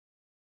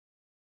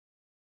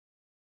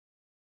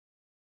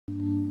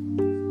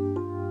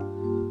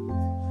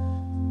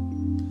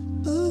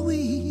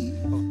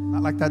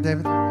Like that,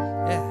 David?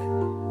 Yeah.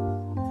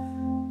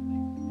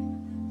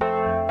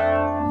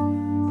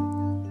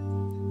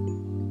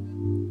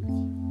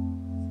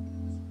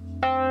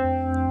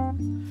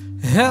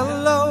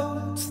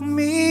 Hello to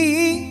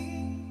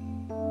me.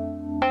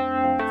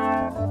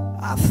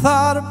 I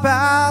thought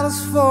about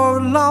us for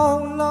a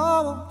long,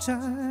 long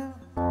time.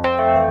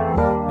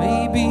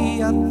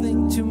 Maybe I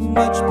think too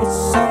much, but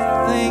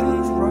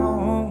something's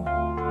wrong.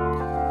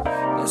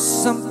 There's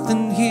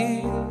something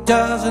here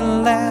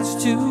doesn't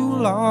last too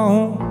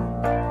long.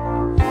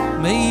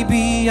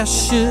 Maybe I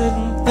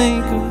shouldn't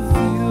think of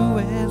you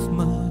as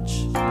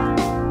much.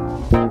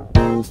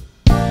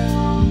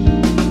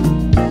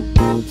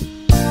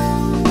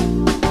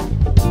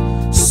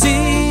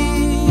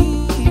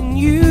 Seeing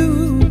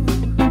you,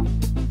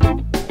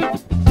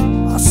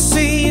 or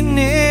seeing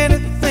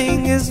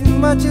anything as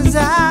much as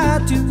I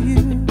do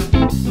you,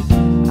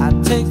 I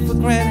take for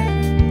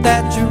granted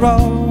that you're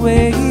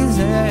always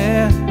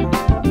there.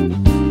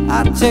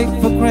 I take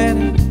for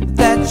granted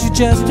that you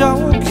just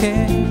don't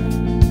care.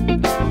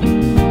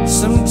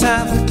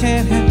 Sometimes I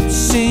can't help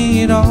seeing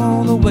it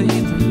all the way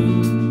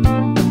through.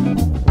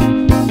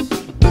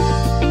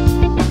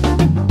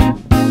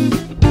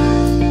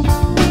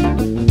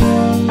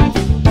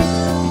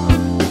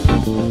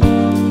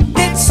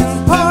 It's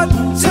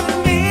important to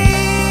me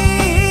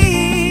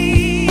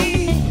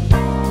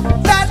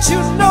that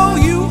you know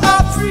you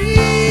are free.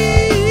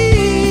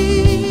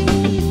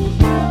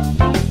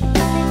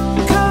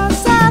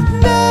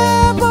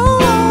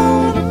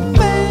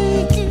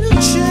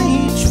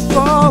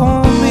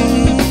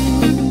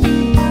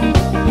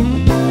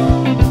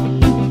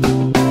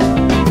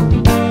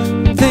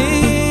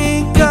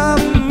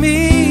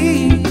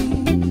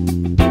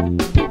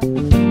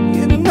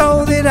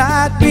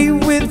 I'd be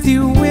with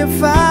you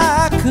if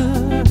I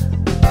could.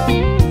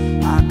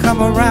 I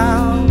come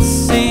around,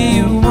 see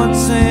you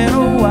once in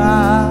a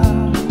while.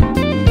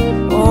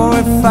 Or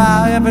if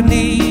I ever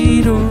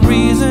need a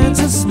reason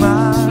to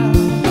smile,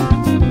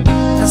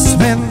 I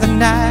spend the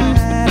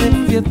night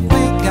if you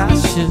think I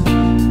should.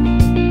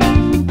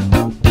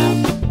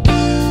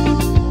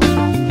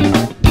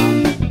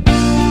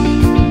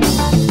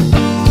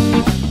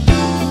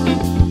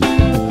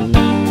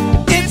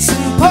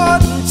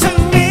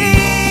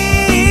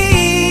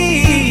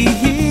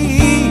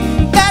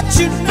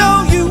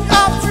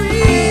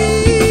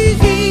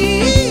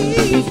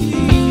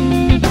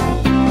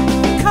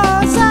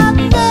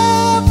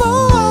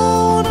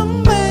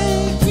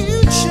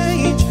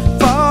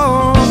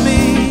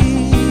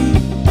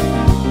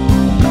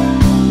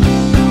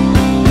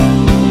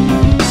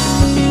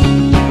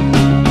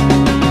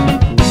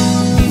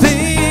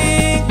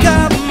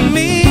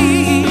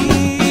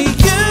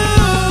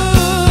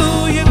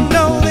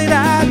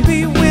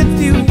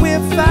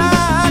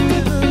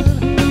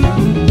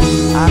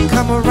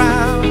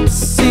 Around,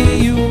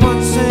 see you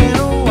once in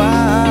a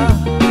while.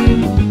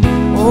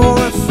 Or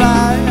if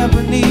I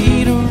ever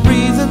need a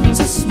reason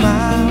to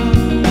smile,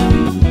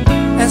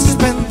 and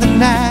spend the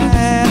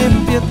night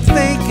if you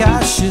think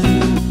I should.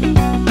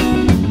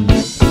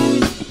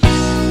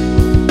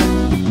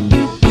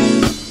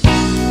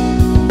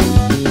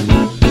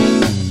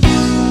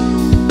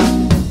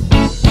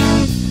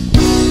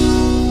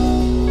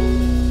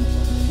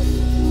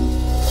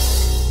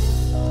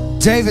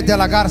 David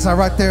Delagarza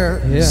right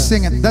there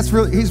singing. That's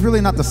really, he's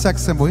really not the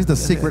sex symbol. He's the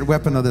secret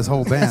weapon of this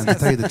whole band, to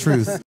tell you the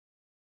truth.